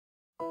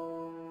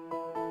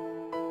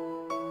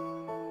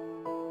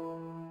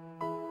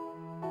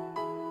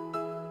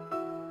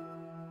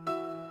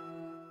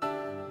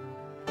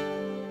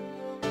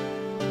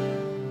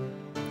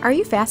Are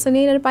you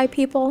fascinated by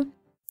people?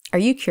 Are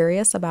you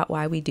curious about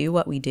why we do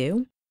what we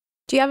do?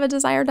 Do you have a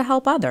desire to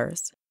help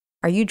others?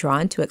 Are you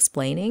drawn to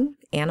explaining,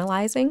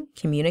 analyzing,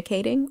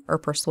 communicating, or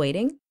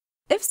persuading?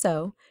 If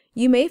so,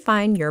 you may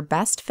find your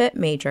best fit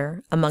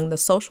major among the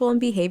social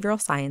and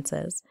behavioral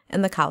sciences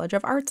in the College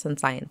of Arts and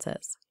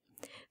Sciences.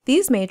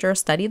 These majors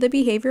study the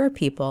behavior of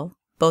people,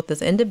 both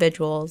as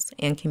individuals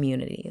and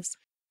communities.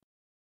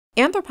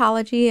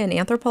 Anthropology and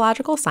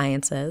anthropological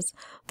sciences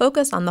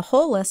focus on the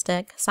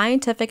holistic,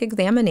 scientific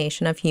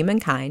examination of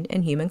humankind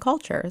and human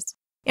cultures.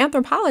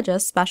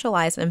 Anthropologists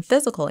specialize in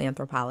physical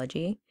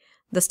anthropology,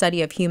 the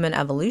study of human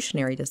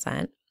evolutionary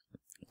descent,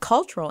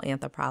 cultural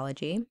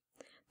anthropology,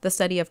 the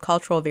study of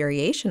cultural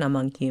variation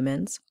among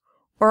humans,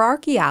 or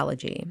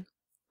archaeology,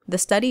 the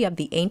study of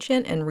the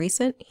ancient and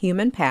recent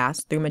human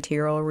past through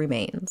material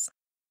remains.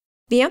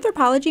 The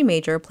anthropology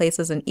major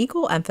places an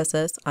equal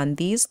emphasis on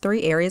these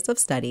three areas of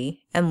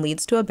study and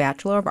leads to a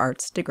Bachelor of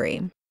Arts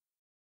degree.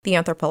 The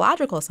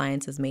anthropological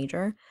sciences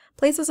major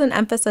places an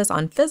emphasis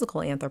on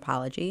physical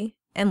anthropology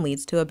and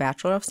leads to a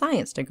Bachelor of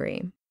Science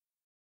degree.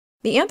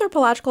 The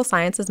anthropological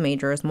sciences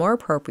major is more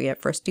appropriate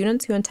for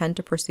students who intend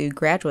to pursue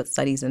graduate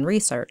studies and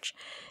research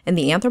in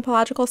the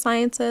anthropological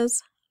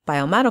sciences,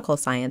 biomedical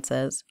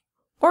sciences,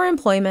 or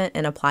employment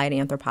in applied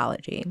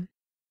anthropology.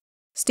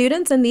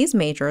 Students in these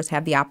majors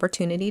have the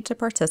opportunity to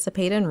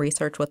participate in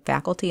research with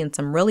faculty in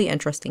some really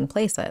interesting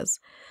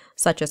places,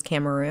 such as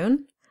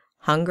Cameroon,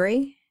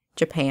 Hungary,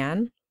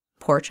 Japan,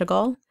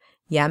 Portugal,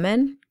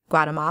 Yemen,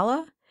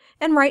 Guatemala,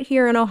 and right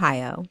here in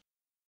Ohio.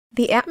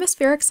 The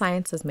atmospheric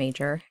sciences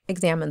major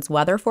examines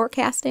weather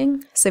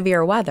forecasting,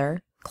 severe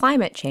weather,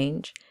 climate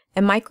change,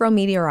 and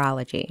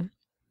micrometeorology.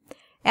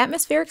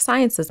 Atmospheric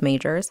sciences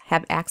majors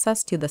have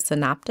access to the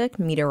Synoptic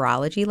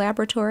Meteorology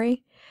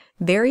Laboratory,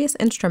 various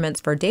instruments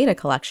for data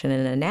collection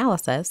and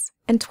analysis,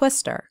 and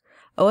Twister,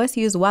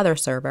 OSU's weather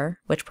server,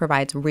 which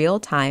provides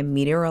real-time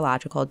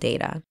meteorological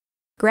data.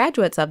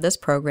 Graduates of this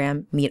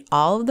program meet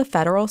all of the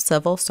federal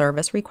civil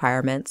service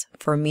requirements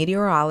for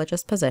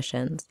meteorologist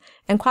positions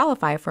and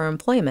qualify for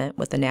employment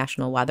with the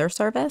National Weather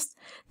Service,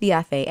 the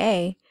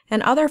FAA,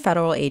 and other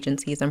federal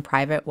agencies and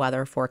private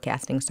weather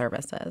forecasting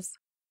services.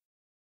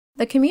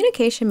 The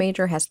communication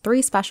major has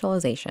three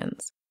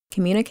specializations: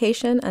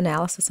 communication,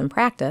 analysis, and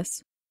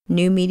practice,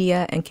 new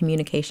media and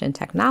communication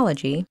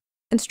technology,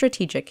 and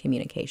strategic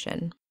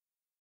communication.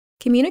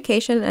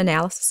 Communication,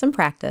 analysis, and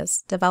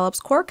practice develops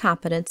core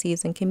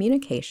competencies in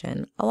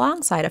communication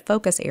alongside a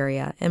focus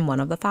area in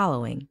one of the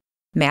following: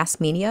 mass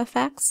media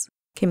effects,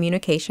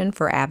 communication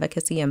for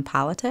advocacy and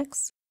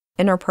politics,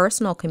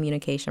 interpersonal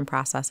communication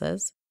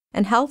processes,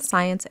 and health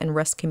science and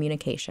risk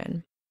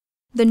communication.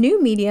 The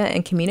new media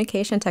and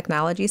communication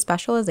technology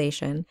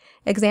specialization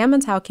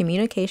examines how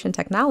communication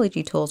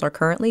technology tools are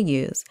currently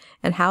used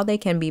and how they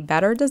can be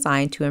better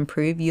designed to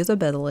improve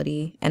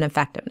usability and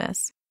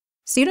effectiveness.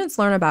 Students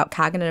learn about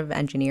cognitive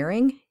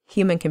engineering,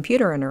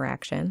 human-computer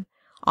interaction,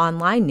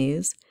 online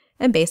news,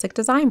 and basic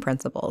design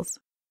principles.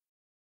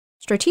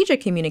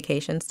 Strategic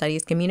communication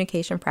studies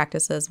communication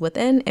practices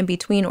within and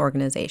between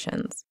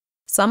organizations.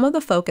 Some of the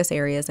focus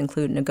areas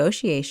include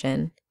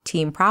negotiation,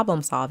 team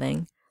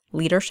problem-solving,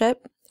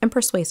 leadership, and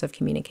persuasive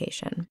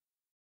communication.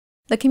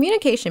 The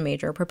communication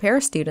major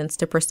prepares students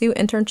to pursue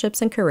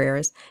internships and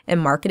careers in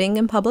marketing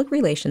and public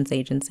relations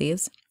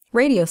agencies,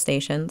 radio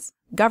stations,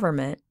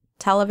 government,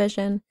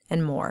 television,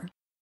 and more.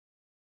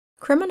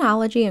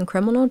 Criminology and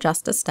criminal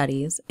justice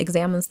studies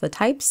examines the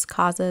types,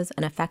 causes,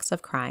 and effects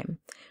of crime,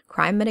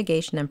 crime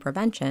mitigation and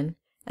prevention,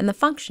 and the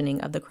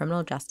functioning of the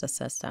criminal justice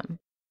system.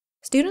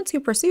 Students who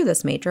pursue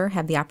this major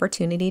have the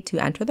opportunity to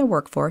enter the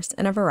workforce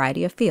in a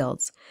variety of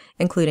fields,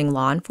 including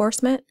law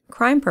enforcement,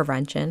 crime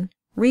prevention,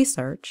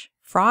 research,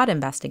 fraud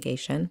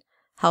investigation,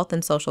 health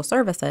and social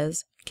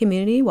services,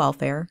 community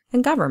welfare,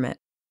 and government.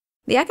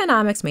 The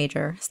economics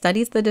major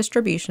studies the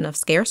distribution of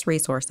scarce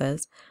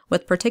resources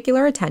with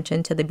particular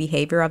attention to the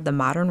behavior of the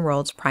modern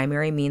world's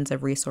primary means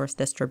of resource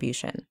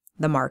distribution,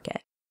 the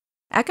market.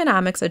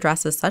 Economics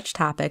addresses such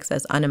topics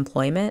as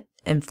unemployment,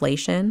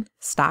 inflation,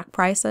 stock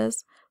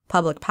prices,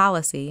 public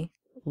policy,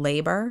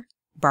 labor,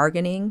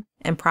 bargaining,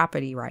 and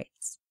property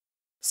rights.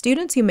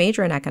 Students who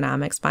major in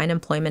economics find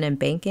employment in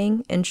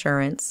banking,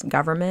 insurance,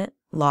 government,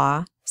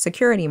 law,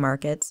 security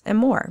markets, and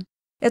more.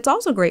 It's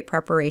also great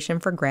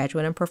preparation for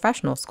graduate and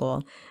professional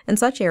school in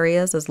such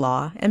areas as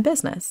law and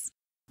business.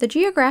 The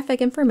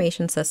Geographic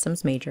Information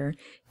Systems major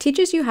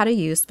teaches you how to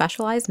use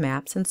specialized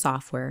maps and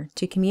software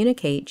to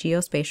communicate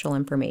geospatial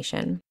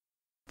information.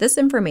 This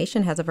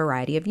information has a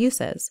variety of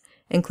uses,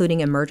 including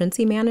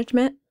emergency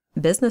management,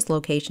 business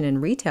location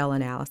and retail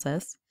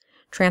analysis,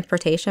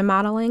 transportation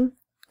modeling,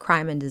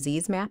 crime and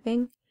disease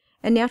mapping,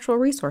 and natural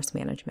resource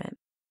management.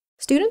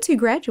 Students who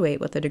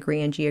graduate with a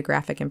degree in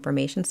Geographic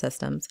Information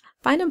Systems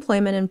find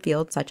employment in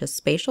fields such as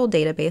spatial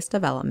database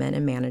development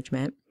and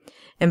management,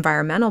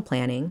 environmental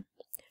planning,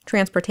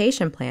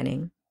 transportation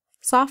planning,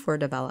 software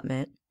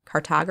development,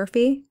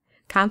 cartography,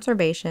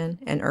 conservation,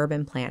 and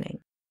urban planning.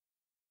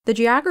 The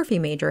geography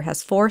major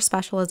has 4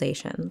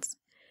 specializations: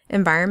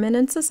 environment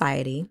and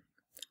society,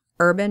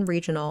 urban,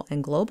 regional,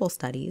 and global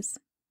studies,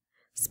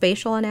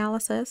 spatial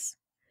analysis,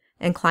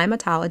 and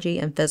climatology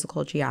and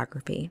physical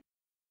geography.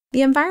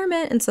 The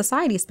environment and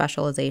society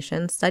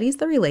specialization studies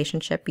the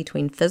relationship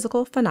between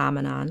physical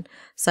phenomenon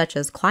such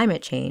as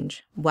climate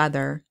change,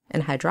 weather,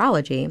 and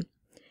hydrology,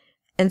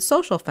 and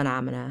social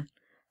phenomena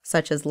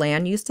such as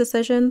land use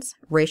decisions,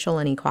 racial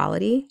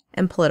inequality,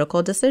 and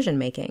political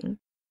decision-making.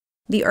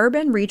 The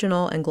urban,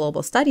 regional, and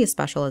global studies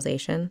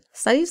specialization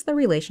studies the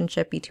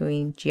relationship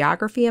between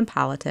geography and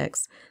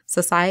politics,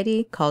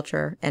 society,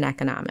 culture, and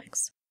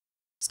economics.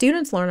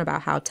 Students learn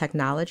about how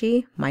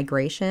technology,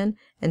 migration,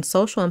 and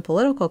social and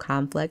political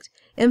conflict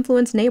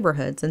influence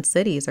neighborhoods and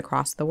cities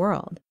across the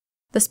world.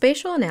 The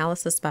spatial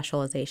analysis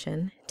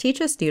specialization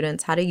teaches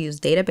students how to use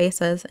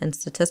databases and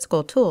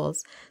statistical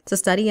tools to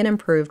study and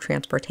improve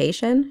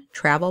transportation,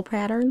 travel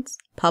patterns,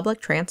 public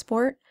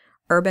transport,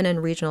 urban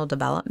and regional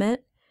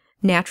development,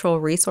 natural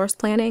resource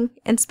planning,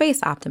 and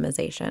space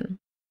optimization.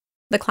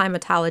 The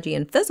climatology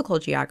and physical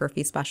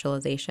geography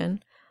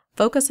specialization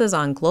focuses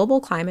on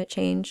global climate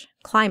change,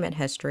 climate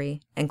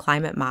history, and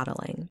climate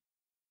modeling.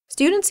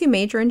 Students who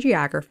major in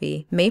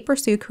geography may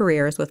pursue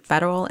careers with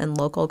federal and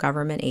local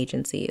government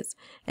agencies,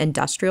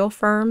 industrial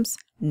firms,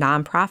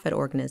 nonprofit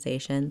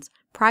organizations,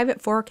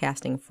 private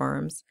forecasting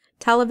firms,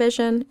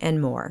 television,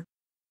 and more.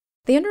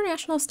 The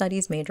International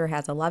Studies major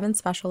has 11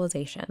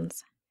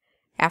 specializations: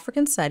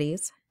 African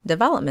Studies,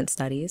 Development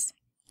Studies,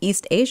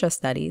 East Asia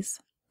Studies,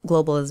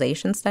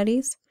 Globalization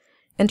Studies,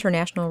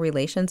 International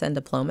Relations and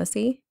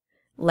Diplomacy,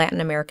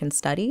 Latin American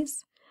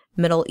Studies,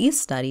 Middle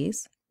East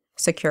Studies,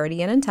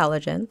 Security and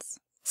Intelligence,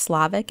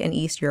 Slavic and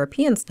East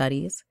European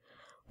Studies,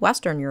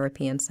 Western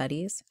European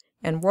Studies,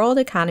 and World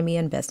Economy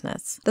and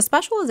Business. The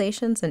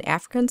specializations in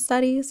African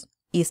Studies,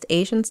 East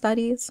Asian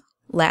Studies,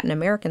 Latin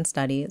American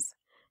Studies,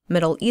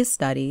 Middle East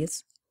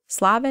Studies,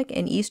 Slavic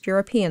and East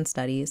European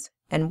Studies,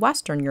 and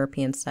Western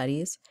European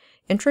Studies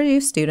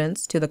introduce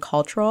students to the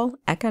cultural,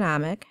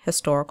 economic,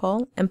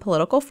 historical, and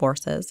political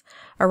forces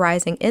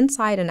arising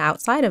inside and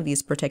outside of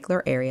these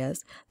particular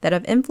areas that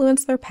have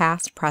influenced their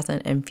past,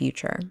 present, and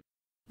future.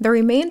 The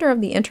remainder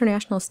of the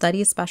International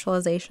Studies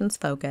specialization's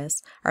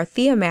focus are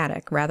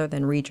thematic rather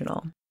than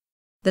regional.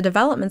 The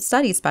Development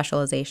Studies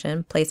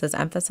specialization places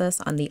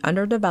emphasis on the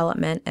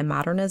underdevelopment and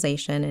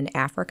modernization in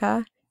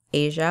Africa,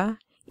 Asia,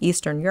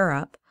 Eastern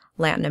Europe,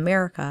 Latin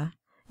America,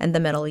 and the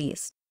Middle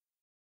East.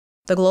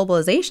 The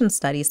Globalization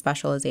Studies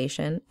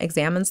specialization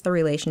examines the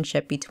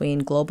relationship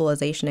between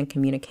globalization and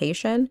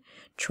communication,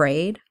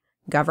 trade,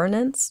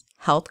 governance,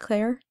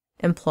 healthcare,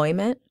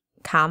 employment,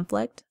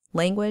 conflict,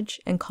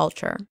 language, and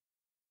culture.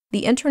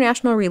 The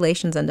International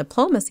Relations and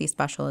Diplomacy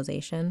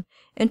specialization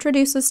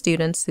introduces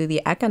students to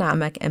the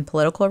economic and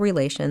political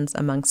relations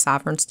among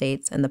sovereign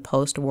states in the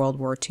post-World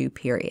War II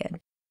period.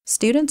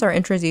 Students are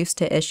introduced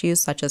to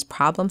issues such as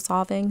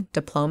problem-solving,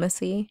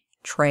 diplomacy,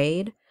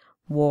 trade,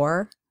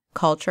 war,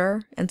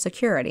 culture, and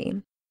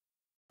security.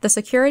 The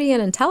Security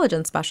and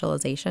Intelligence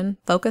specialization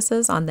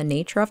focuses on the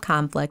nature of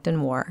conflict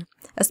and war,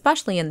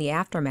 especially in the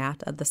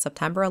aftermath of the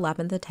September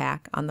 11th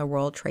attack on the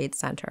World Trade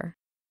Center.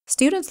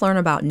 Students learn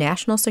about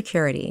national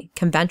security,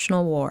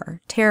 conventional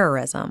war,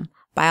 terrorism,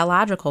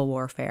 biological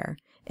warfare,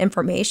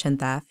 information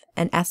theft,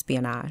 and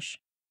espionage.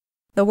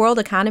 The World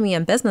Economy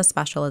and Business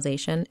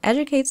specialization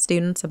educates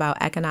students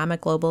about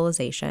economic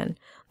globalization,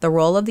 the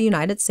role of the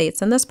United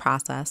States in this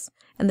process,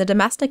 and the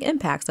domestic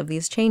impacts of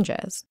these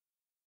changes.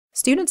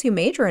 Students who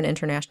major in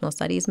international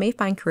studies may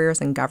find careers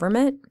in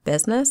government,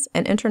 business,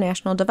 and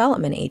international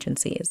development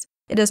agencies.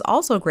 It is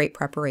also great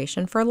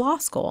preparation for law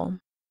school.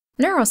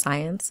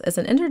 Neuroscience is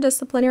an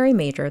interdisciplinary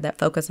major that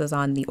focuses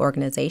on the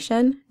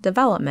organization,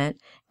 development,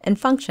 and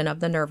function of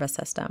the nervous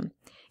system,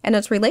 and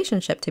its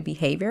relationship to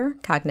behavior,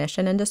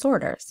 cognition, and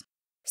disorders.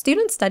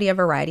 Students study a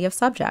variety of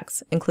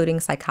subjects, including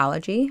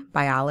psychology,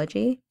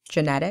 biology,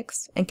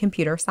 genetics, and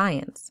computer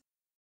science.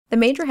 The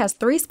major has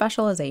 3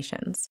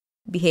 specializations: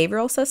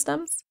 behavioral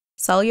systems,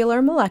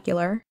 cellular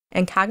molecular,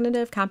 and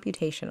cognitive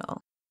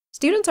computational.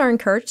 Students are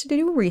encouraged to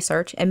do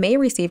research and may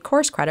receive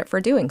course credit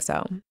for doing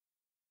so.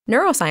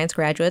 Neuroscience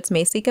graduates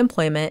may seek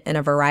employment in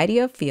a variety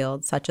of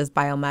fields such as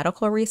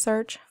biomedical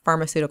research,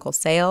 pharmaceutical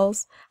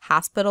sales,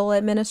 hospital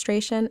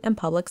administration, and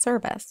public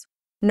service.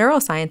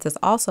 Neuroscience is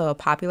also a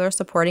popular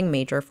supporting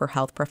major for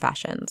health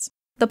professions.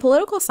 The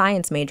political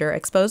science major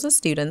exposes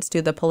students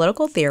to the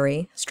political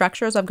theory,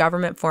 structures of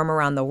government form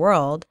around the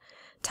world,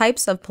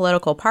 types of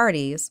political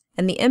parties,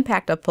 and the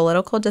impact of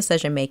political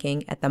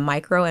decision-making at the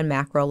micro and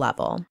macro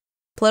level.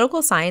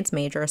 Political science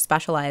majors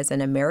specialize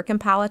in American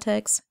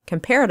politics,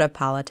 comparative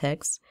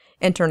politics,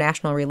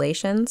 international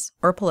relations,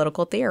 or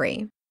political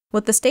theory.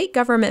 With the state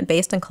government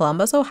based in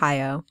Columbus,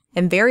 Ohio,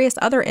 and various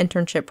other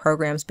internship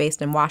programs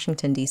based in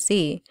Washington,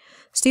 D.C.,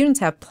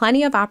 students have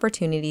plenty of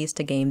opportunities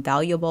to gain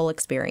valuable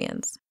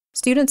experience.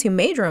 Students who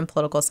major in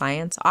political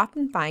science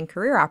often find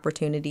career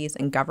opportunities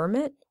in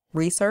government,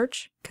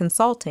 research,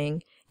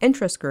 consulting,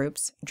 interest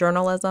groups,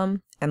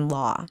 journalism, and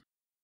law.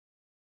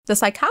 The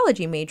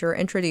psychology major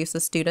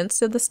introduces students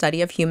to the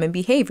study of human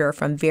behavior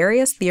from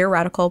various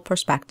theoretical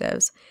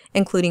perspectives,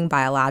 including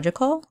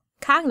biological,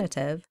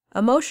 cognitive,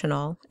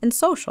 emotional, and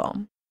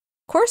social.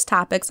 Course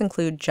topics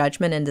include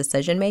judgment and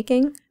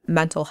decision-making,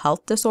 mental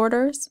health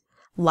disorders,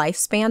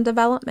 lifespan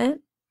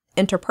development,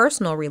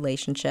 interpersonal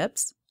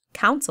relationships,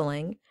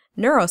 counseling,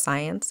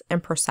 neuroscience,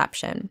 and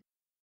perception.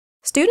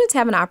 Students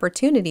have an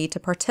opportunity to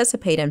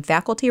participate in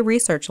faculty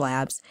research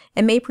labs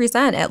and may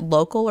present at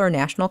local or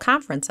national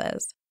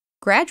conferences.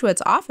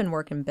 Graduates often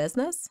work in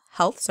business,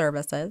 health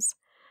services,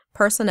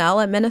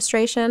 personnel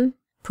administration,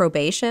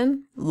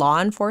 probation,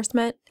 law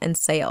enforcement, and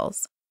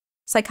sales.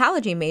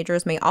 Psychology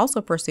majors may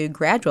also pursue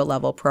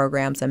graduate-level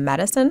programs in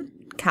medicine,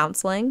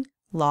 counseling,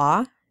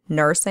 law,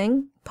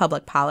 nursing,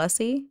 public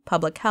policy,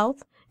 public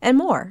health, and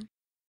more.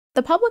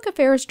 The Public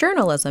Affairs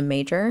Journalism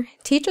major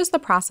teaches the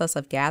process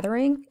of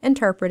gathering,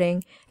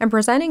 interpreting, and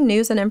presenting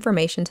news and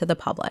information to the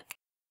public.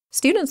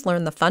 Students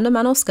learn the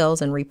fundamental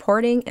skills in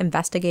reporting,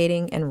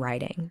 investigating, and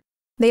writing.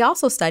 They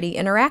also study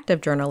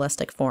interactive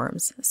journalistic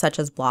forms, such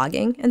as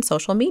blogging and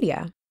social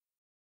media.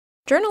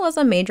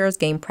 Journalism majors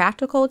gain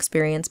practical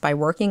experience by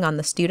working on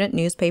the student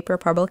newspaper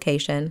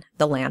publication,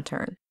 The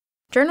Lantern.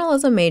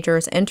 Journalism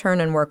majors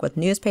intern and work with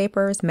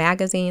newspapers,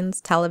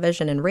 magazines,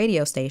 television and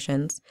radio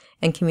stations,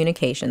 and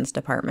communications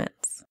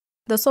departments.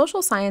 The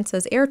Social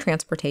Sciences Air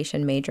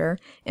Transportation major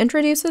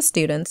introduces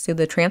students to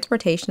the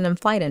transportation and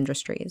flight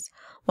industries,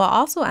 while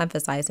also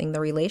emphasizing the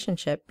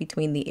relationship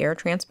between the air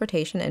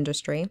transportation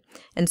industry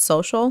and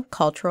social,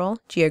 cultural,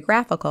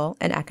 geographical,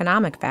 and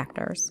economic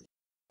factors.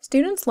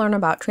 Students learn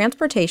about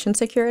transportation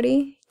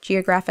security,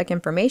 geographic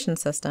information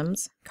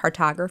systems,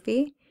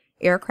 cartography,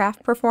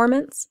 aircraft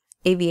performance,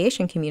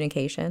 aviation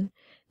communication,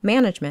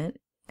 management,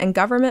 and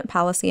government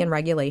policy and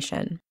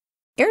regulation.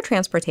 Air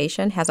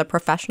transportation has a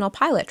professional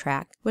pilot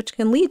track, which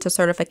can lead to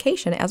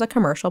certification as a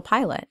commercial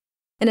pilot.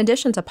 In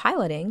addition to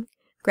piloting,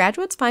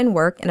 graduates find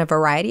work in a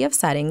variety of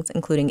settings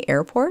including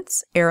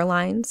airports,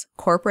 airlines,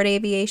 corporate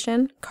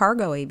aviation,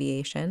 cargo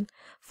aviation,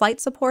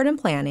 flight support and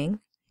planning,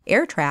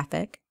 air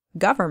traffic,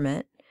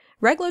 government,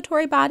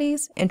 regulatory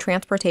bodies, and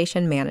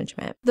transportation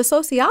management. The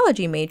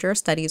sociology major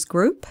studies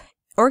group,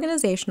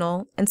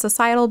 organizational, and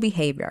societal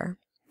behavior.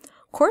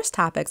 Course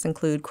topics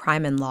include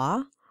crime and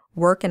law,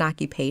 work and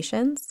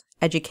occupations,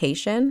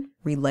 education,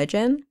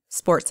 religion,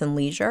 sports and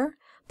leisure,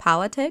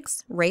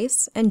 politics,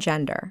 race, and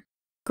gender.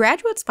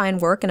 Graduates find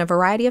work in a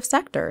variety of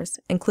sectors,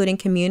 including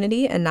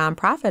community and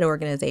nonprofit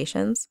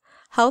organizations,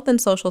 health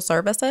and social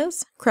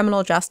services,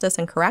 criminal justice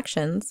and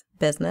corrections,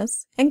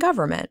 business, and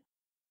government.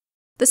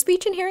 The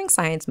speech and hearing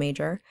science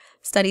major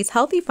studies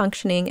healthy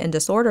functioning and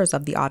disorders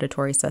of the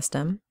auditory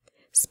system,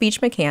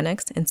 speech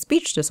mechanics and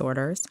speech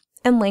disorders,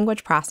 and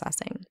language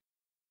processing.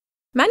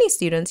 Many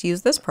students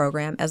use this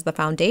program as the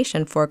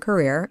foundation for a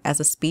career as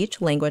a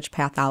speech-language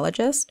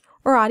pathologist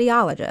or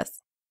audiologist.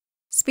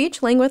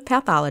 Speech-language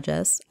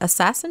pathologists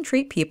assess and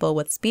treat people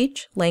with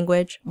speech,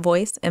 language,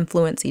 voice, and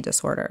fluency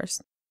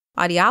disorders.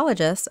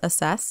 Audiologists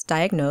assess,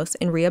 diagnose,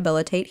 and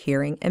rehabilitate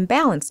hearing and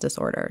balance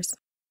disorders.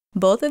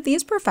 Both of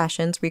these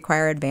professions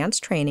require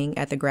advanced training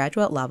at the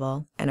graduate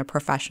level and a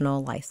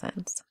professional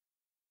license.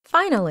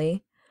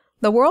 Finally,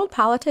 the World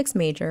Politics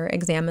major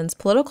examines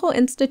political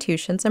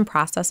institutions and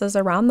processes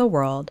around the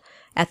world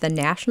at the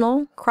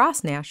national,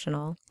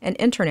 cross-national, and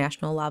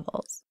international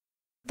levels.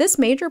 This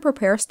major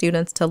prepares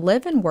students to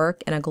live and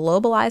work in a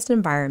globalized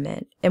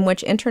environment in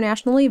which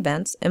international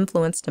events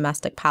influence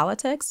domestic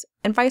politics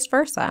and vice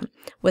versa,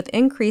 with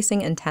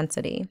increasing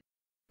intensity.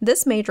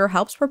 This major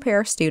helps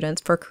prepare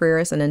students for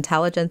careers in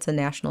intelligence and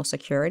national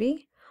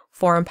security,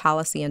 foreign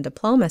policy and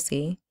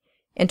diplomacy,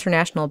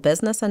 international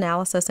business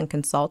analysis and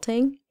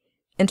consulting,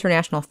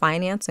 international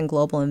finance and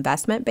global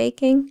investment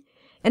banking,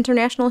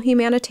 international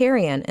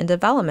humanitarian and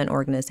development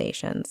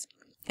organizations,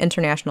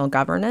 international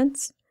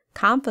governance,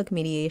 conflict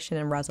mediation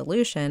and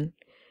resolution,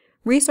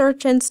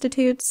 research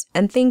institutes,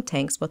 and think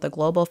tanks with a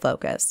global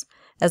focus,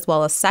 as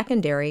well as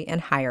secondary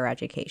and higher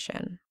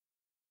education.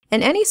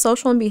 In any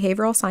social and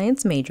behavioral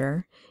science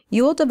major,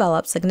 you will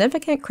develop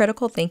significant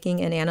critical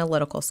thinking and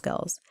analytical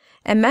skills,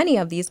 and many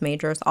of these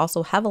majors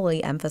also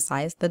heavily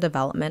emphasize the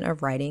development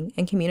of writing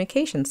and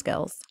communication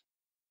skills.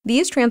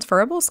 These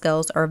transferable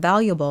skills are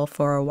valuable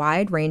for a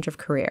wide range of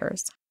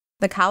careers.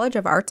 The College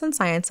of Arts and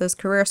Sciences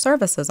Career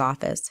Services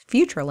Office,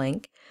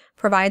 FutureLink,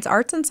 provides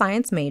arts and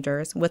science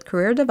majors with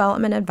career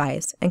development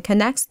advice and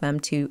connects them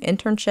to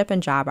internship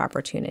and job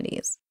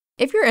opportunities.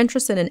 If you're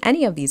interested in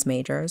any of these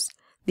majors,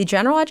 the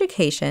general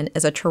education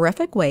is a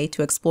terrific way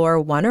to explore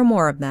one or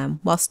more of them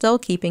while still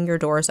keeping your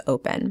doors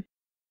open.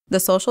 The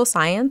social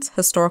science,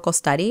 historical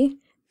study,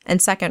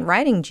 and second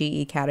writing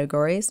GE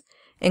categories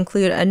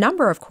include a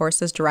number of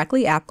courses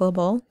directly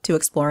applicable to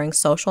exploring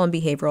social and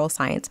behavioral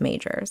science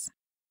majors.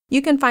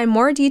 You can find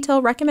more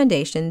detailed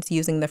recommendations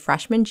using the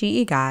Freshman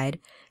GE Guide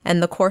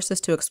and the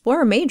Courses to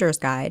Explore Majors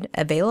Guide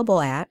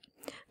available at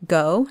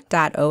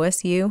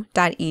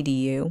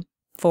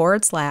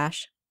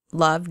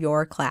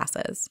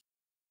go.osu.edu/loveyourclasses.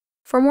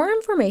 For more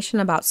information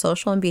about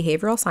social and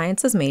behavioral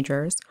sciences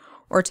majors,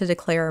 or to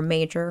declare a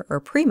major or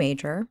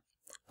pre-major,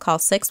 call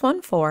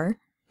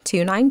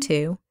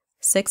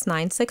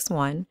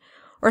 614-292-6961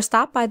 or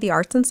stop by the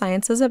Arts and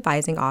Sciences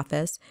Advising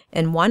Office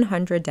in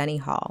 100 Denny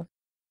Hall.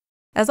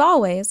 As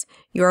always,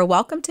 you are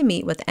welcome to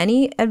meet with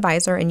any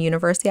advisor in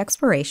University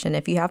Exploration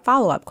if you have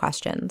follow-up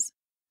questions.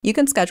 You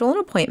can schedule an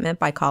appointment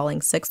by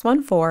calling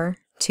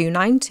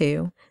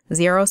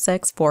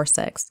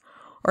 614-292-0646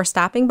 or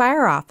stopping by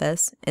our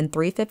office in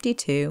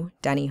 352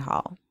 Denny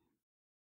Hall.